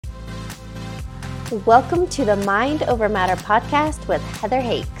Welcome to the Mind Over Matter podcast with Heather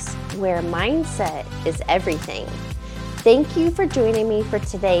Hakes, where mindset is everything. Thank you for joining me for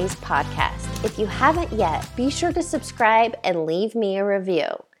today's podcast. If you haven't yet, be sure to subscribe and leave me a review.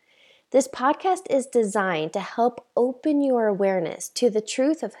 This podcast is designed to help open your awareness to the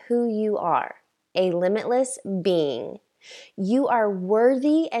truth of who you are, a limitless being. You are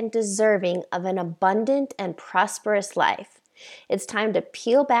worthy and deserving of an abundant and prosperous life. It's time to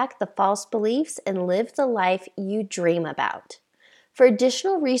peel back the false beliefs and live the life you dream about. For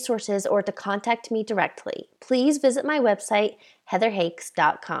additional resources or to contact me directly, please visit my website,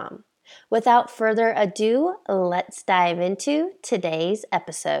 heatherhakes.com. Without further ado, let's dive into today's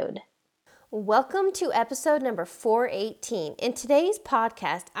episode. Welcome to episode number 418. In today's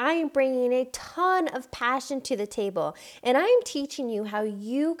podcast, I am bringing a ton of passion to the table, and I am teaching you how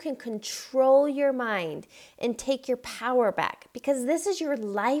you can control your mind and take your power back, because this is your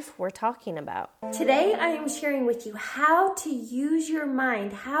life we're talking about. Today, I am sharing with you how to use your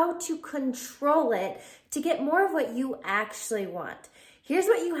mind, how to control it to get more of what you actually want. Here's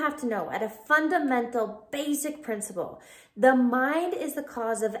what you have to know at a fundamental, basic principle. The mind is the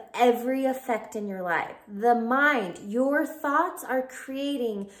cause of every effect in your life. The mind, your thoughts are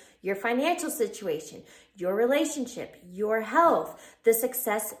creating your financial situation, your relationship, your health, the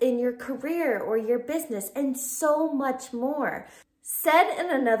success in your career or your business, and so much more. Said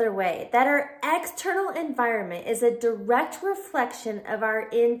in another way, that our external environment is a direct reflection of our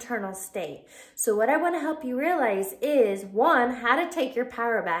internal state. So what I want to help you realize is, one, how to take your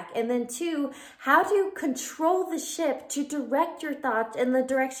power back, and then two, how to control the ship to direct your thoughts in the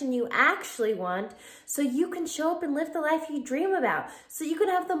direction you actually want so you can show up and live the life you dream about, so you can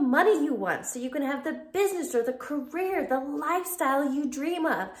have the money you want, so you can have the business or the career, the lifestyle you dream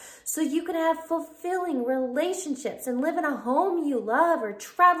of, so you can have fulfilling relationships and live in a home you love or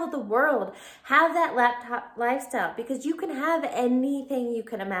travel the world, have that laptop lifestyle, because you can have anything you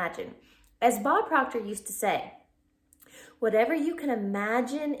can imagine. As Bob Proctor used to say, whatever you can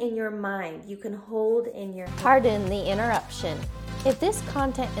imagine in your mind, you can hold in your heart. Pardon the interruption. If this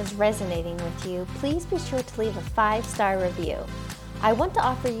content is resonating with you, please be sure to leave a 5-star review. I want to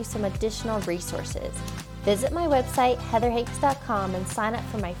offer you some additional resources. Visit my website, heatherhakes.com, and sign up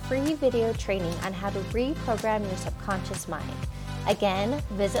for my free video training on how to reprogram your subconscious mind. Again,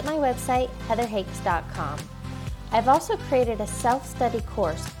 visit my website, heatherhakes.com. I've also created a self-study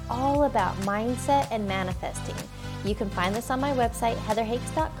course all about mindset and manifesting. You can find this on my website,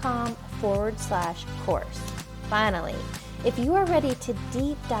 heatherhakes.com/course. Finally, if you are ready to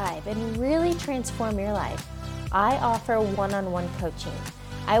deep dive and really transform your life, I offer one-on-one coaching.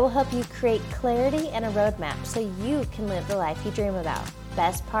 I will help you create clarity and a roadmap so you can live the life you dream about.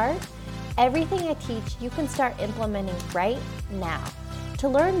 Best part? Everything I teach you can start implementing right now. To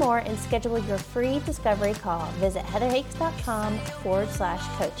learn more and schedule your free discovery call, visit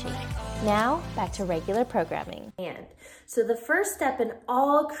heatherhakes.com/coaching. Now, back to regular programming. So the first step in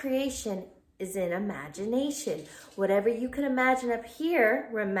all creation is in imagination. Whatever you can imagine up here,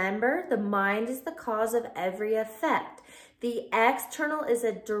 remember, the mind is the cause of every effect. The external is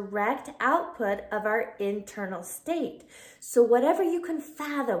a direct output of our internal state. So whatever you can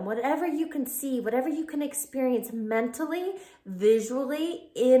fathom, whatever you can see, whatever you can experience mentally, visually,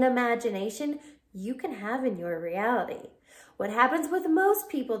 in imagination, you can have in your reality. What happens with most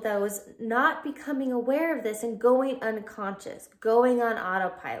people, though, is not becoming aware of this and going unconscious, going on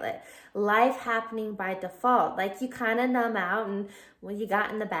autopilot, life happening by default, like you kind of numb out and when you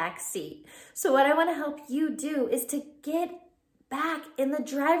got in the back seat. So what I want to help you do is to get back in the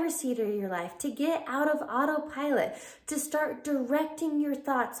driver's seat of your life, to get out of autopilot, to start directing your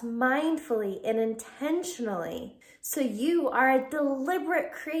thoughts mindfully and intentionally. So you are a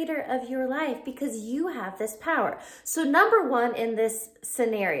deliberate creator of your life because you have this power. So number one in this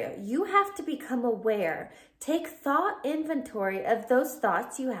scenario, you have to become aware. Take thought inventory of those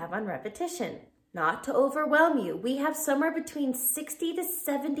thoughts you have on repetition. Not to overwhelm you. We have somewhere between 60 to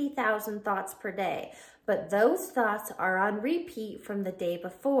 70,000 thoughts per day, but those thoughts are on repeat from the day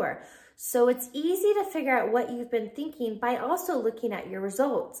before. So it's easy to figure out what you've been thinking by also looking at your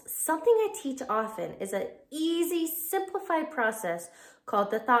results. Something I teach often is an easy, simplified process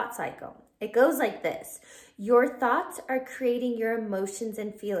called the thought cycle. It goes like this. Your thoughts are creating your emotions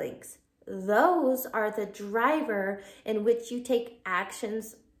and feelings. Those are the driver in which you take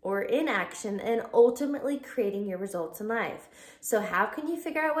actions or inaction and ultimately creating your results in life. So how can you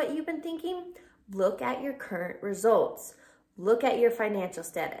figure out what you've been thinking? Look at your current results. Look at your financial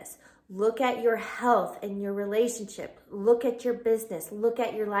status. Look at your health and your relationship. Look at your business. Look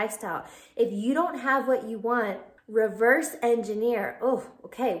at your lifestyle. If you don't have what you want, Reverse engineer. Oh,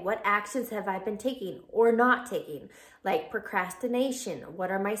 okay, what actions have I been taking or not taking? Like procrastination.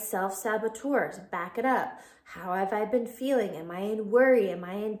 What are my self-saboteurs? Back it up. How have I been feeling? Am I in worry? Am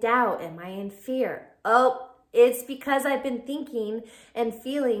I in doubt? Am I in fear? Oh, it's because I've been thinking and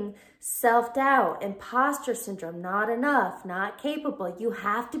feeling self-doubt, imposter syndrome, not enough, not capable. You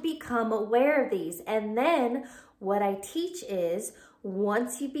have to become aware of these. And then what I teach is,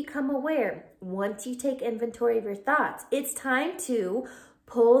 once you become aware, once you take inventory of your thoughts, it's time to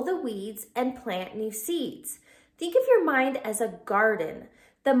pull the weeds and plant new seeds. Think of your mind as a garden.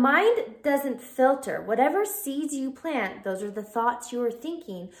 The mind doesn't filter. Whatever seeds you plant, those are the thoughts you are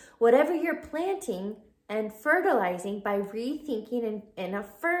thinking. Whatever you're planting and fertilizing by rethinking and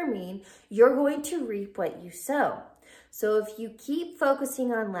affirming, you're going to reap what you sow. So if you keep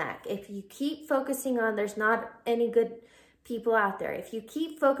focusing on lack, if you keep focusing on there's not any good people out there, if you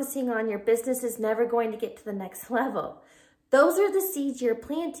keep focusing on your business is never going to get to the next level, those are the seeds you're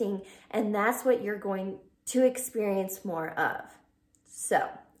planting, and that's what you're going to experience more of. So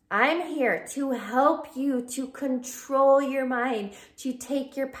I'm here to help you to control your mind, to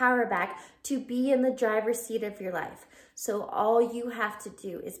take your power back, to be in the driver's seat of your life. So all you have to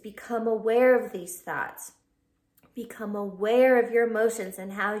do is become aware of these thoughts. Become aware of your emotions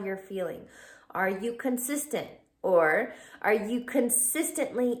and how you're feeling. Are you consistent? Or are you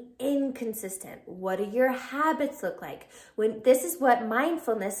consistently inconsistent? What do your habits look like? This is what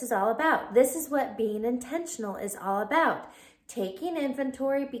mindfulness is all about. This is what being intentional is all about. Taking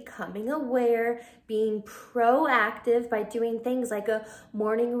inventory, becoming aware, being proactive by doing things like a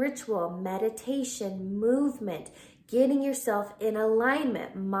morning ritual, meditation, movement, getting yourself in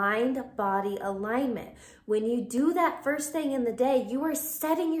alignment, mind-body alignment. When you do that first thing in the day, you are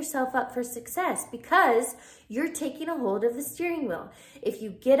setting yourself up for success because you're taking a hold of the steering wheel. If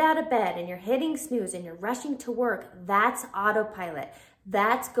you get out of bed and you're hitting snooze and you're rushing to work, that's autopilot.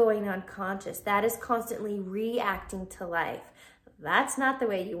 That's going unconscious. That is constantly reacting to life. That's not the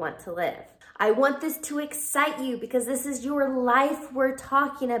way you want to live. I want this to excite you because this is your life we're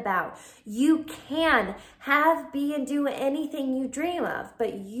talking about. You can have, be, and do anything you dream of,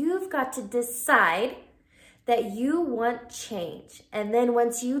 but you've got to decide that you want change. And then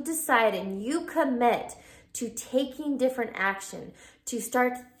once you decide and you commit to taking different action, to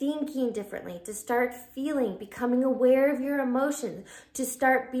start thinking differently, to start feeling, becoming aware of your emotions, to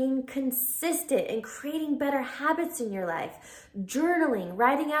start being consistent and creating better habits in your life, journaling,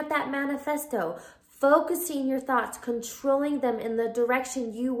 writing out that manifesto, focusing your thoughts, controlling them in the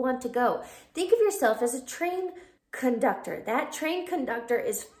direction you want to go. Think of yourself as a train conductor. That train conductor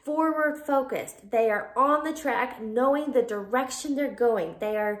is forward focused. They are on the track, knowing the direction they're going.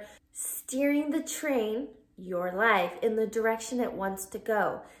 They are steering the train, your life, in the direction it wants to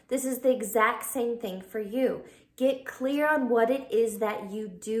go. This is the exact same thing for you. Get clear on what it is that you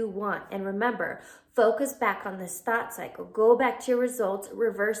do want. And remember, focus back on this thought cycle. Go back to your results,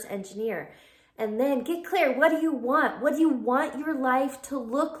 reverse engineer. And then get clear. What do you want? What do you want your life to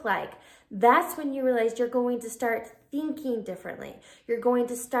look like? That's when you realize you're going to start thinking differently. You're going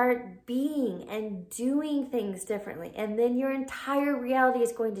to start being and doing things differently. And then your entire reality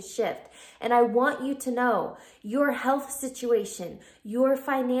is going to shift. And I want you to know your health situation, your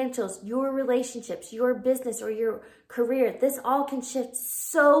financials, your relationships, your business or your career, this all can shift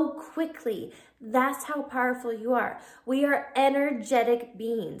so quickly. That's how powerful you are. We are energetic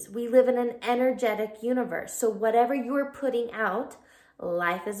beings. We live in an energetic universe. So whatever you're putting out,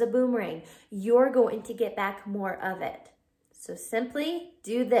 life is a boomerang. You're going to get back more of it. So simply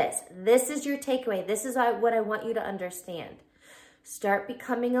do this. This is your takeaway. This is what I want you to understand. Start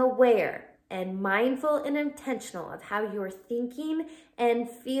becoming aware and mindful and intentional of how you're thinking and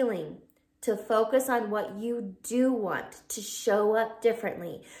feeling, to focus on what you do want, to show up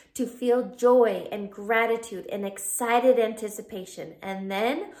differently, to feel joy and gratitude and excited anticipation. And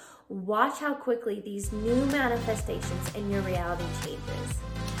then watch how quickly these new manifestations in your reality changes.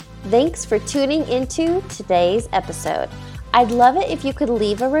 Thanks for tuning into today's episode. I'd love it if you could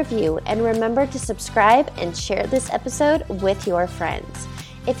leave a review and remember to subscribe and share this episode with your friends.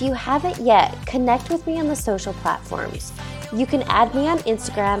 If you haven't yet, connect with me on the social platforms. You can add me on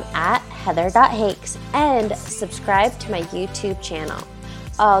Instagram at heather.hakes and subscribe to my YouTube channel.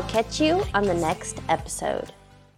 I'll catch you on the next episode.